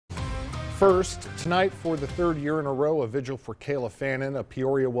First, tonight for the third year in a row, a vigil for Kayla Fannon, a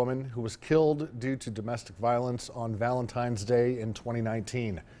Peoria woman who was killed due to domestic violence on Valentine's Day in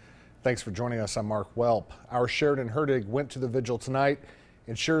 2019. Thanks for joining us. I'm Mark Welp. Our Sheridan Herdig went to the vigil tonight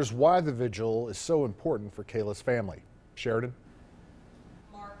and shares why the vigil is so important for Kayla's family. Sheridan?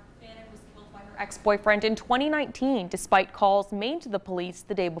 Mark, Fannon was killed by her ex-boyfriend in 2019 despite calls made to the police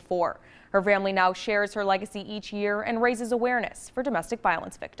the day before. Her family now shares her legacy each year and raises awareness for domestic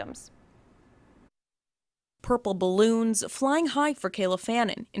violence victims. Purple balloons flying high for Kayla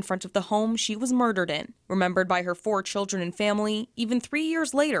Fannon in front of the home she was murdered in. Remembered by her 4 children and family, even 3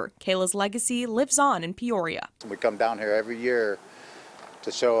 years later, Kayla's legacy lives on in Peoria. We come down here every year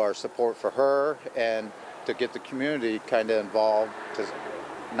to show our support for her and to get the community kind of involved, to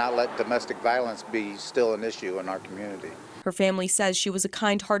not let domestic violence be still an issue in our community. Her family says she was a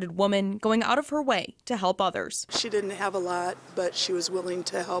kind-hearted woman going out of her way to help others. She didn't have a lot, but she was willing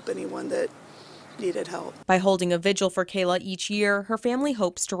to help anyone that needed help. By holding a vigil for Kayla each year, her family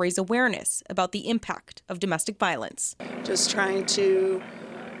hopes to raise awareness about the impact of domestic violence. Just trying to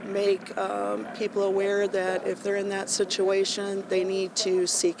make people aware that if they're in that situation, they need to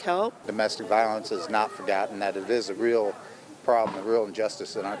seek help. Domestic violence is not forgotten, that it is a real problem, a real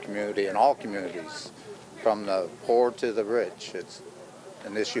injustice in our community and all communities, from the poor to the rich. It's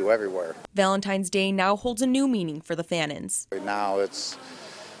an issue everywhere. Valentine's Day now holds a new meaning for the Fannons. Now it's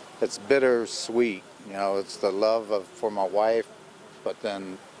bittersweet, you know, it's the love for my wife, but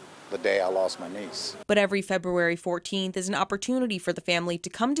then the day I lost my niece. But every February 14th is an opportunity for the family to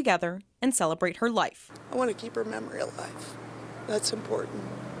come together and celebrate her life. I want to keep her memory alive. That's important.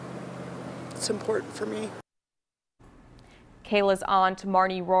 It's important for me. Kayla's aunt,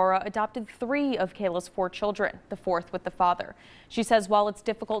 Marnie Rora, adopted 3 of Kayla's 4 children, the 4th with the father. She says while it's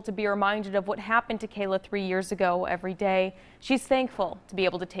difficult to be reminded of what happened to Kayla 3 years ago every day, she's thankful to be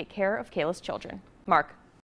able to take care of Kayla's children. Mark.